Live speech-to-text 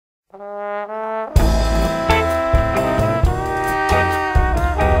I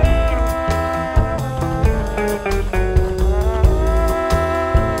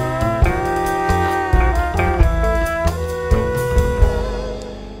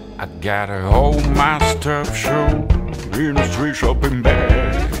gotta hold my stuff show in the street shopping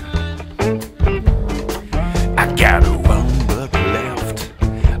bag. I got one butt left,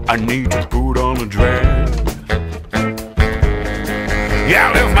 I need to put on a dress. Yeah,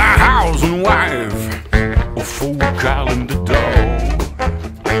 I left my house and wife, a full calling the door.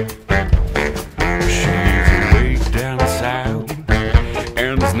 She lives way down south,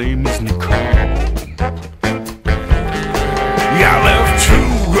 and his name is Nicole. Yeah, I left two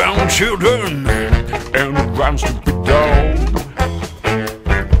grandchildren and a grand stupid dog.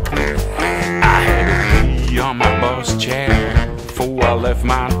 I had to pee on my bus chair before I left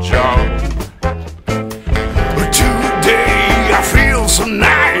my job. But today I feel so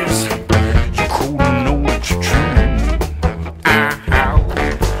nice, you couldn't know what you're true.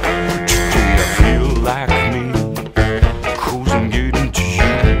 Today I feel like me, 'cause I'm getting to you.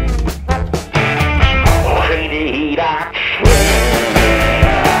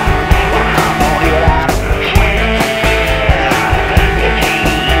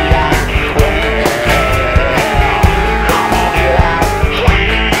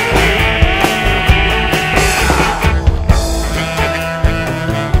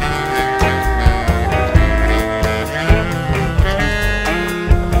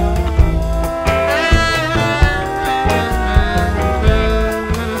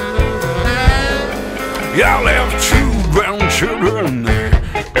 Yeah, I left two grandchildren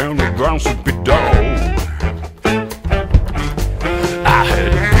and a grand stupid dog. I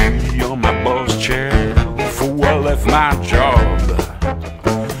had to pee on my bus chair before I left my job.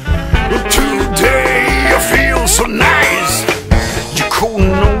 But today I feel so nice, you couldn't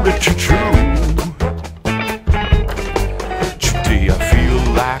know that you're true. Today I feel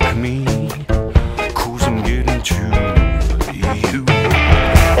like me, 'cause I'm getting to you.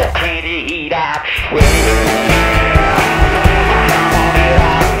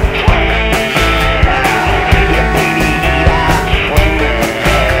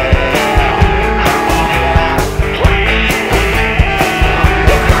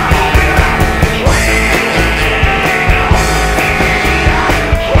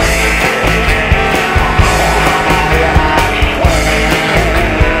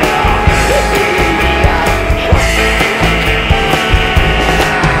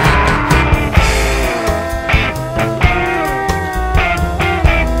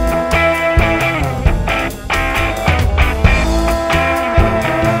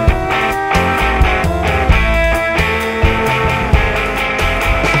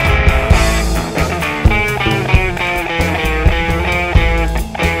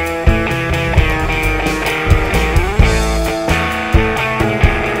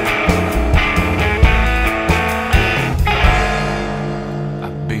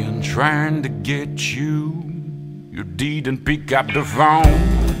 Trying to get you, you didn't pick up the phone.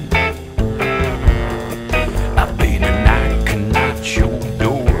 I've been knocking at your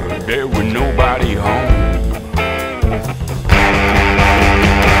door, there was nobody home.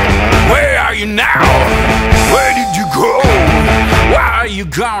 Where are you now? Where did you go? Why are you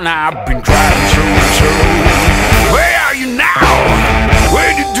gone? I've been trying so. Where are you now?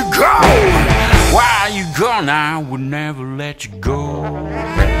 Where did you go? Why are you gone? I would never let you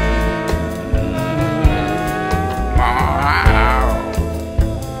go.